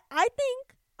cool. I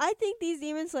think these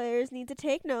Demon Slayers need to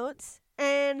take notes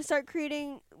and start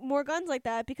creating more guns like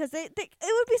that, because it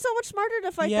would be so much smarter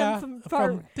to fight them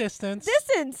from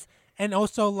distance. And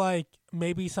also, like,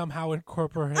 maybe somehow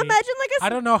incorporate. Imagine I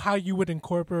don't know how you would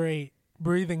incorporate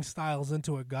breathing styles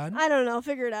into a gun. I don't know.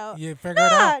 Figure it out. You figure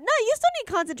it out? No, you still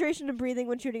need concentration and breathing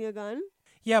when shooting a gun.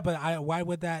 Yeah, but why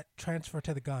would that transfer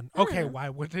to the gun? Okay, why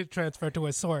would it transfer to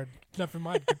a sword? Never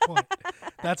mind. Good point.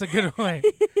 That's a good point.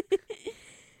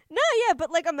 No, yeah,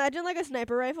 but like imagine like a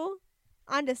sniper rifle.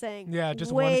 I'm just saying. Yeah,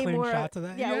 just one clean shot to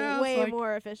that. Yeah, way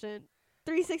more efficient.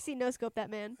 360 no scope that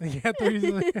man. Yeah,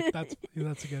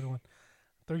 that's a good one.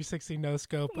 360 no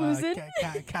scope.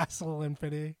 Castle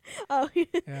Infinity. Oh.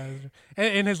 Yeah,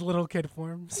 in his little kid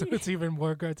form, so it's even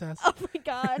more grotesque. Oh my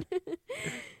god.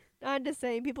 I'm just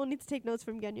saying, people need to take notes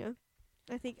from Genya.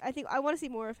 I think I want to see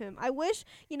more of him. I wish,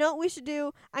 you know what we should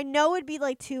do? I know it'd be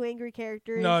like 2 angry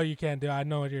characters. No, you can't do it. I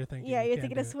know what you're thinking. Yeah, you're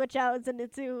thinking to switch out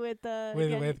Zenitsu with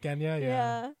Genya. With Genya,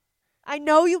 yeah. I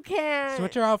know you can.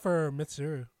 Switch her out for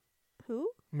Mitsuru. Who?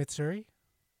 Mitsuri?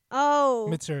 Oh.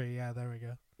 Mitsuri, yeah, there we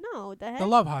go. No, what the heck? The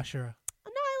love Hashira.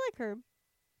 No, I like her.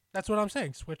 That's what I'm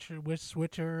saying. Switch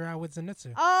her out with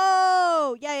Zenitsu.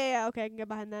 Oh, yeah. Okay, I can get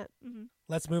behind that. Mm-hmm.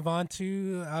 Let's move on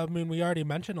to, we already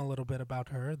mentioned a little bit about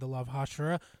her, the love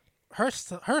Hashira.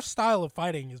 Her style of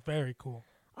fighting is very cool.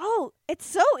 Oh, it's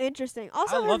so interesting.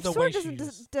 Also, her sword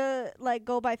doesn't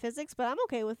go by physics, but I'm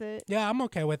okay with it. Yeah, I'm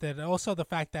okay with it. Also, the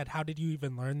fact that how did you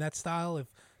even learn that style if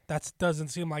that doesn't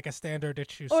seem like a standard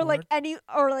issue sword?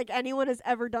 Or like anyone has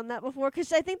ever done that before,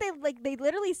 because I think they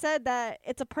literally said that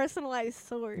it's a personalized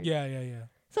sword. Yeah.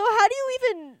 So how do you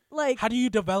even how do you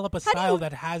develop a style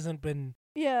that hasn't been?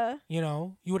 Yeah.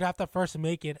 You would have to first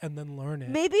make it and then learn it.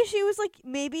 Maybe she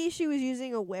was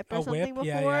using a whip or something before.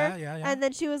 Yeah. And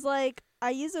then she was like,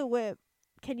 I use a whip.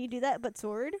 Can you do that but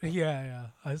sword? Yeah.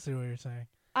 I see what you're saying.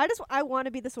 I want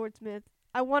to be the swordsmith.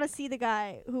 I want to see the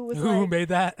guy who made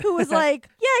that. Who was like,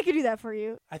 yeah, I could do that for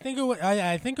you. I think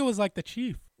it was like the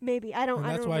chief. Maybe. I don't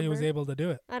that's why he was able to do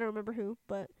it. I don't remember who,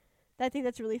 but I think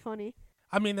that's really funny.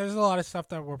 I mean, there's a lot of stuff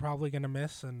that we're probably going to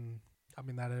miss, and I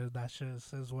mean, that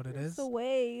just is what it is. It's the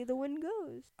way the wind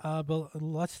goes. But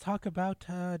let's talk about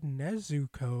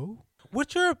Nezuko.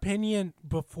 What's your opinion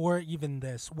before even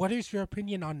this? What is your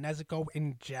opinion on Nezuko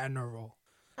in general?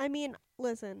 I mean,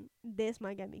 listen, this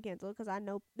might get me canceled because I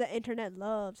know the internet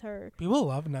loves her. People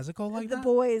love Nezuko like that? The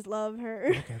boys love her.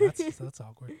 Okay, that's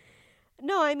awkward.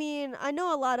 No, I mean, I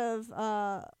know a lot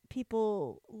of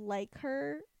people like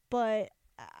her, but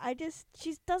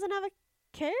she doesn't have a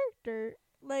character.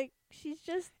 Like, she's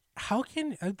just... How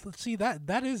can... see,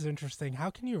 that is interesting.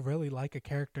 How can you really like a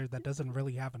character that doesn't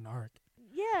really have an arc?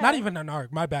 Yeah. Not even an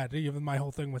arc. My bad. Even my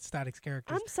whole thing with Static's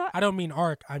characters. I'm sorry. I don't mean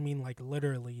arc. I mean, like,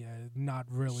 literally not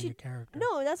really a character.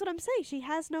 No, that's what I'm saying. She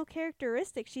has no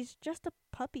characteristics. She's just a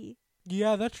puppy.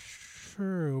 Yeah, that's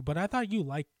true. But I thought you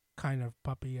liked kind of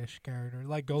puppy-ish characters,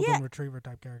 like golden retriever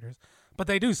type characters. But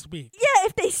they do speak. Yeah,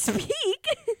 if they speak.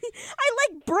 I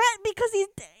like Brett because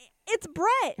it's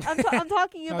Brett. I'm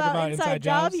talking about Inside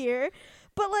Job here.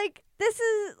 But, like, this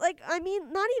is, like, I mean,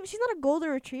 she's not a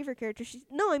golden retriever character.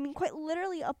 Quite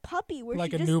literally a puppy.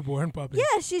 Like a newborn puppy.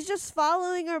 Yeah, she's just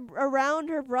following around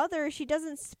her brother. She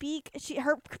doesn't speak.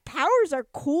 Her powers are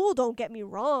cool, don't get me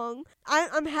wrong.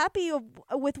 I'm happy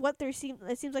with what it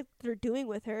seems like they're doing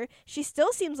with her. She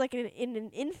still seems like in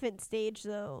an infant stage,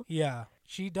 though. Yeah,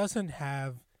 she doesn't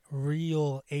have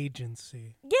real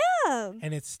agency. Yeah.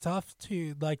 And it's tough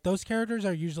to, like, those characters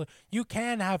are usually, you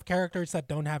can have characters that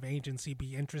don't have agency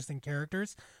be interesting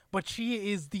characters, but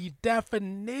she is the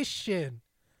definition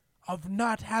of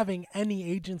not having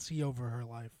any agency over her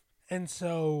life. And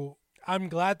so I'm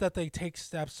glad that they take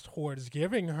steps towards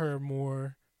giving her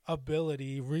more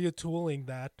ability, retooling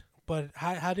that. But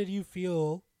how did you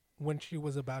feel when she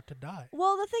was about to die?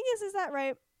 Well, the thing is that,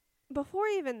 right, before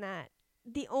even that,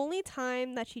 the only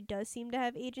time that she does seem to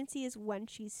have agency is when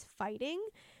she's fighting,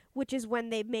 which is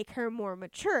when they make her more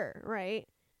mature, right?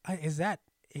 Is that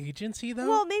agency, though?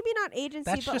 Well, maybe not agency,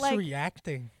 that's but just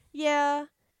reacting. Yeah,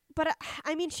 but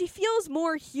I mean, she feels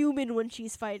more human when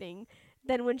she's fighting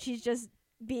than when she's just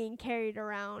being carried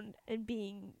around and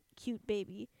being cute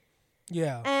baby.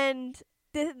 Yeah. And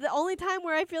the only time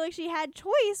where I feel like she had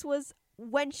choice was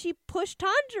when she pushed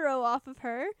Tanjiro off of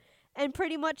her and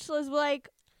pretty much was like,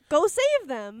 go save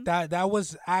them. That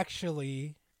was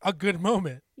actually a good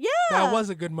moment. Yeah. That was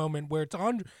a good moment where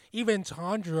even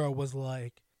Tanjiro was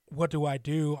like, what do?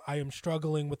 I am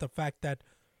struggling with the fact that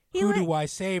who do I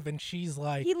save? And she's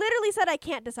like... He literally said, I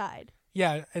can't decide.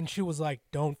 Yeah, and she was like,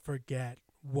 don't forget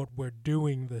what we're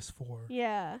doing this for.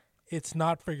 Yeah. It's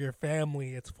not for your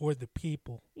family, it's for the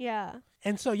people. Yeah.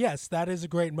 And so, yes, that is a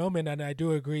great moment, and I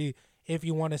do agree if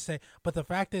you want to say... But the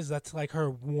fact is, that's like her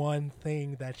one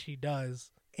thing that she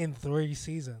does in 3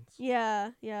 seasons.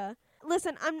 Yeah.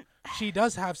 Listen, she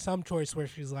does have some choice where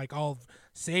she's like, I'll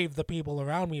save the people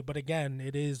around me, but again,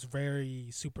 it is very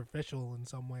superficial in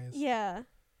some ways. Yeah.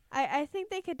 I think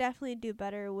they could definitely do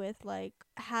better with, like,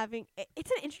 having... It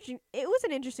was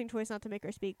an interesting choice not to make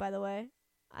her speak, by the way.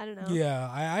 I don't know. Yeah,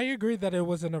 I agree that it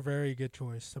wasn't a very good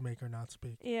choice to make her not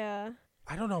speak. Yeah.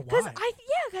 I don't know why. Because I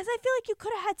feel like you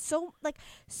could have had so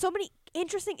many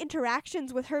interesting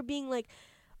interactions with her being like,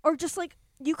 or just like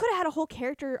you could have had a whole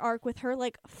character arc with her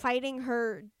like fighting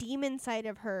her demon side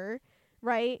of her,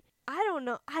 right? I don't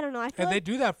know. I feel And they like,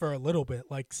 do that for a little bit.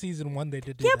 Like season 1, they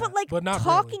did do yeah, that. but like not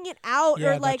talking really. it out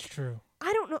Yeah, or like that's true.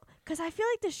 I don't know, because I feel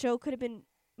like the show could have been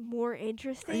more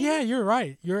interesting. Yeah, you're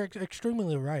right. You're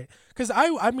extremely right. Because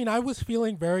I mean, I was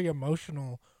feeling very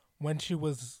emotional when she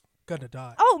was gonna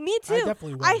die. Oh, me too. I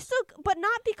definitely was. I still, but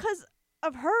not because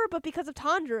of her, but because of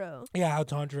Tanjiro. Yeah, how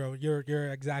Tanjiro.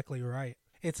 You're exactly right.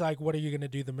 It's like, what are you gonna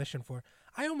do the mission for?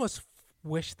 I almost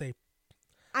wish they.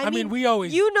 I mean, we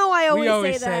always. You know, I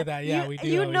always, say that. Yeah, we do.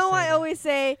 You always know, say I that. always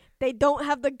say they don't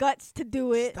have the guts to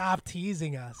do it. Stop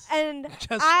teasing us. And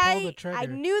Just pull the trigger. I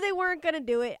knew they weren't gonna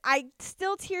do it. I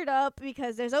still teared up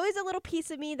because there's always a little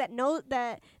piece of me that knows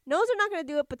they're not gonna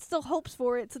do it, but still hopes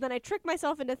for it. So then I trick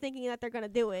myself into thinking that they're gonna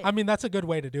do it. I mean, that's a good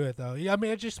way to do it, though. Yeah, I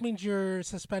mean, it just means you're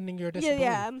suspending your disbelief.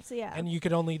 Yeah. And you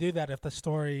could only do that if the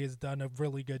story has done a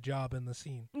really good job in the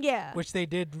scene. Yeah. Which they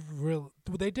did.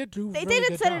 They did do. They really did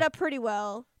good set job. it up pretty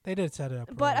well. They did set it up.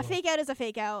 But really a fake out is a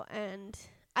fake out, and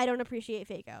I don't appreciate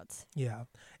fake outs. Yeah,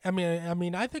 I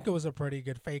mean, I think it was a pretty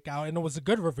good fake out, and it was a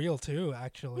good reveal too.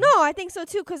 Actually, No, I think so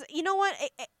too. Because you know what?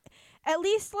 At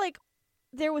least like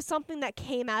there was something that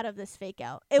came out of this fake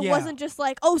out. It wasn't just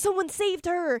like, oh, someone saved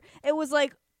her. It was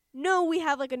like, no, we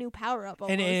have like a new power up.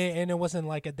 and it wasn't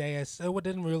like a Deus. It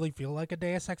didn't really feel like a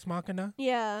Deus Ex Machina.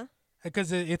 Yeah.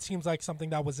 Because it seems like something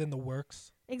that was in the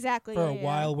works. Exactly. For a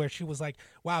while, where she was like,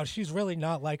 wow, she's really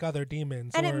not like other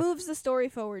demons. And it moves the story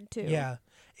forward, too. Yeah.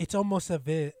 It's almost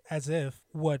as if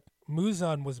what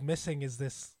Muzan was missing is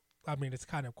this, I mean, it's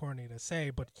kind of corny to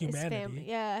say, but humanity.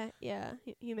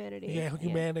 Humanity. Yeah,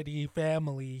 humanity,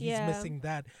 family. He's missing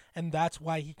that. And that's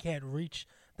why he can't reach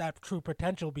that true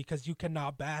potential, because you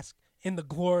cannot bask in the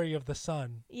glory of the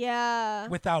sun. Yeah.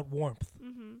 Without warmth.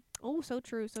 Mm-hmm. Oh, so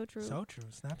true. So true.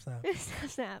 Snap.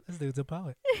 Snap. This dude's a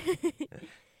poet.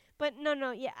 But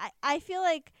no. Yeah, I feel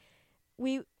like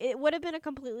it would have been a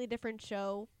completely different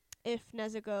show if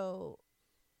Nezuko,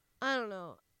 I don't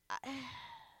know.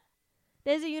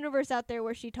 There's a universe out there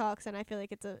where she talks, and I feel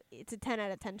like it's a 10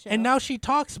 out of 10 show. And now she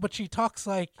talks, but she talks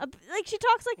like she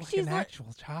talks like she's an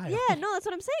actual child. Yeah, no, that's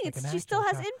what I'm saying. Like she still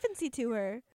has child. infancy to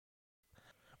her.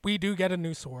 We do get a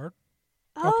new sword.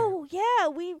 Oh, okay. Yeah,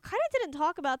 we kind of didn't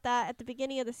talk about that at the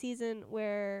beginning of the season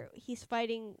where he's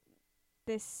fighting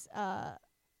this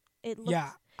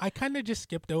Yeah, I kind of just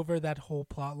skipped over that whole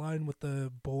plot line with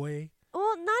the boy.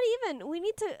 Well, not even. We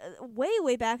need to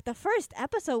way back. The first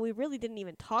episode we really didn't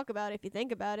even talk about. If you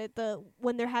think about it,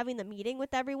 when they're having the meeting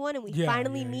with everyone and we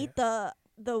finally meet the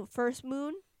first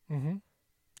moon. Mm-hmm.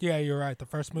 Yeah, you're right. The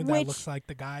first moon that looks like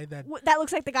the guy that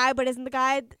looks like the guy, but isn't the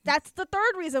guy. That's the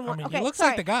third reason why. I mean, okay, he looks sorry.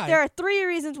 like the guy. There are 3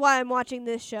 reasons why I'm watching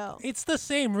this show. It's the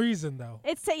same reason though.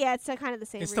 It's kind of the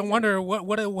same. It's reason. to wonder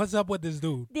what's up with this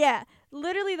dude. Yeah,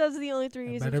 literally, those are the only 3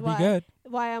 reasons better be good.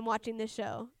 Why I'm watching this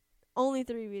show. Only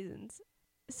 3 reasons.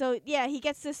 So yeah, he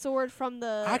gets this sword from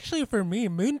the. Actually, for me,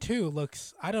 Moon 2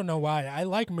 looks. I don't know why. I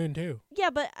like Moon 2. Yeah,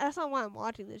 but that's not why I'm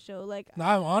watching this show. Like,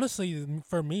 no, honestly,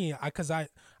 for me,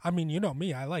 I mean, you know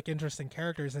me. I like interesting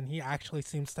characters, and he actually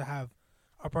seems to have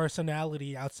a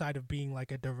personality outside of being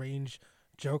like a deranged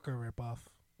Joker ripoff.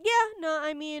 Yeah, no,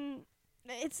 I mean,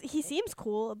 he seems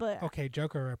cool, but okay,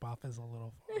 Joker ripoff is a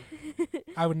little.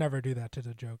 I would never do that to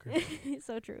the Joker.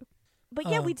 So true. But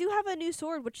yeah, we do have a new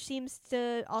sword, which seems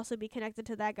to also be connected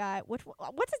to that guy. What's his?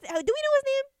 Do we know his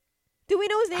name? Do we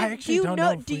know his name? I actually don't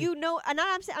know. Do you know? I'm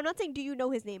not saying. Do you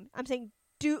know his name? I'm saying.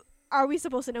 Are we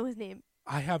supposed to know his name?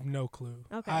 I have no clue.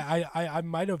 Okay. I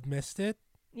might have missed it.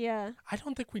 Yeah. I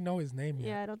don't think we know his name yet.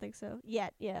 Yeah, I don't think so.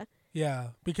 Yet, yeah. Yeah,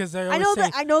 because I know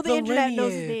the internet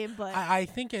knows his name, but I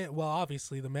think it. Well,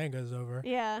 obviously the manga is over.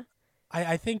 Yeah.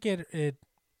 I think it.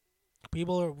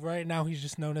 People are, right now he's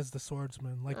just known as the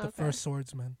swordsman, like the first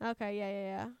swordsman. Okay,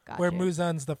 yeah. Gotcha. Where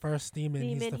Muzan's the first demon,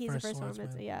 he's the first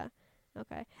swordsman. Yeah.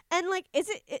 Okay. And like, is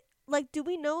it like, do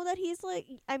we know that he's like?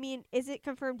 I mean, is it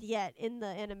confirmed yet in the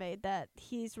anime that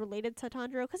he's related to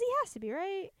Tanjiro? Because he has to be,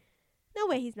 right? No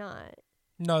way, he's not.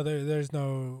 No, there's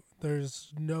no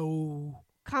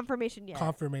confirmation yet.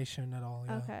 Confirmation at all.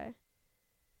 Yeah. Okay.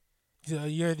 So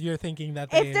you're thinking that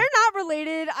if they're not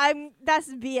related,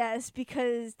 that's BS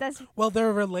because that's. Well,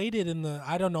 they're related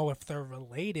I don't know if they're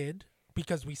related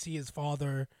because we see his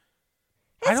father.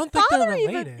 I don't think they're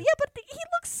related. Yeah, but he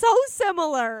looks so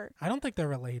similar. I don't think they're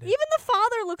related. Even the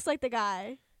father looks like the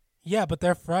guy. Yeah, but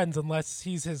they're friends unless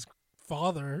he's his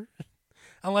father.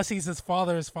 Unless he's his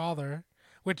father's father,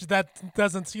 which that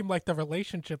doesn't seem like the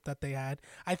relationship that they had.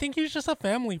 I think he's just a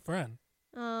family friend.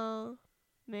 Oh.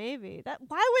 Maybe.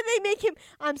 Why would they make him...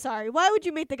 I'm sorry. Why would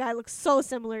you make the guy look so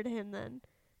similar to him then?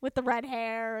 with the red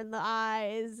hair and the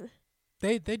eyes.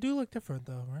 They do look different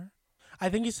though, right? I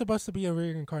think he's supposed to be a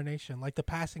reincarnation, like the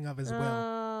passing of his will.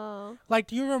 Oh. Like,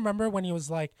 do you remember when he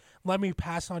was like, "Let me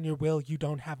pass on your will. You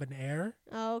don't have an heir."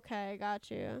 Okay,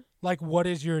 got you. Like, what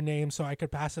is your name so I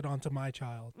could pass it on to my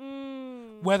child?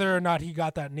 Mm. Whether or not he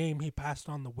got that name, he passed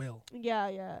on the will.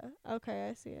 Yeah. Okay,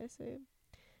 I see.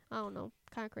 I don't know.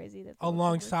 Kind of crazy. That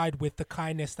Alongside with the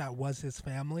kindness that was his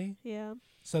family. Yeah.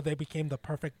 So they became the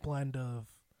perfect blend of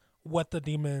what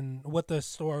the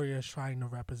story is trying to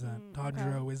represent.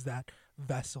 Tanjiro is that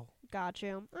vessel. Got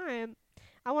you. All right.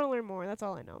 I want to learn more. That's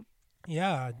all I know.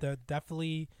 Yeah,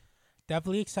 definitely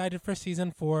excited for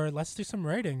season 4. Let's do some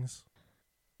ratings.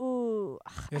 Ooh.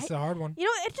 It's a hard one. You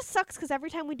know, it just sucks because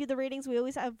every time we do the ratings, we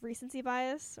always have recency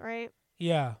bias, right?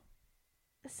 Yeah.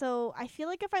 So I feel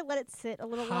like if I let it sit a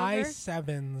little High longer.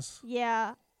 7s.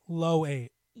 Yeah. Low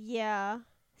 8. Yeah.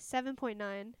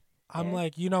 7.9. I'm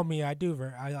like, you know me, I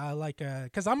like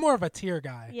because I'm more of a tier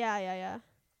guy. Yeah.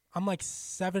 I'm like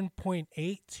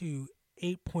 7.8 to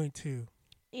 8.2.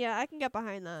 Yeah, I can get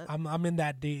behind that. I'm in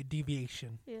that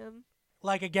deviation. Yeah.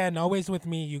 Like, again, always with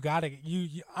me, you gotta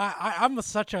I'm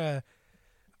such a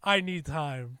I need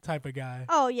time type of guy.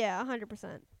 Oh yeah,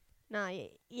 100%. Nah,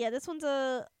 yeah. This one's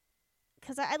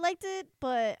because I liked it,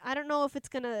 but I don't know if it's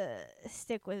gonna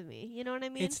stick with me. You know what I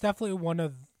mean? It's definitely one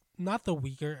of not the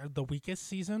weakest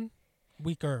season.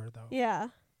 Weaker though. Yeah.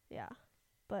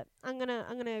 But I'm gonna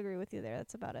agree with you there.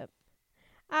 That's about it.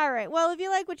 All right. Well, if you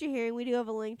like what you're hearing, we do have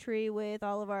a link tree with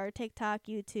all of our TikTok,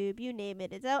 YouTube, you name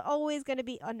it. It's always gonna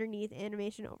be underneath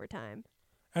Animation Overtime.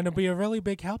 And it'd be a really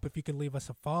big help if you could leave us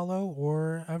a follow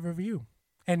or a review.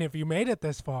 And if you made it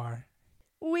this far,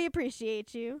 we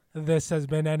appreciate you. This has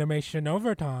been Animation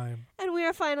Overtime. And we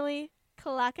are finally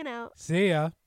clocking out. See ya.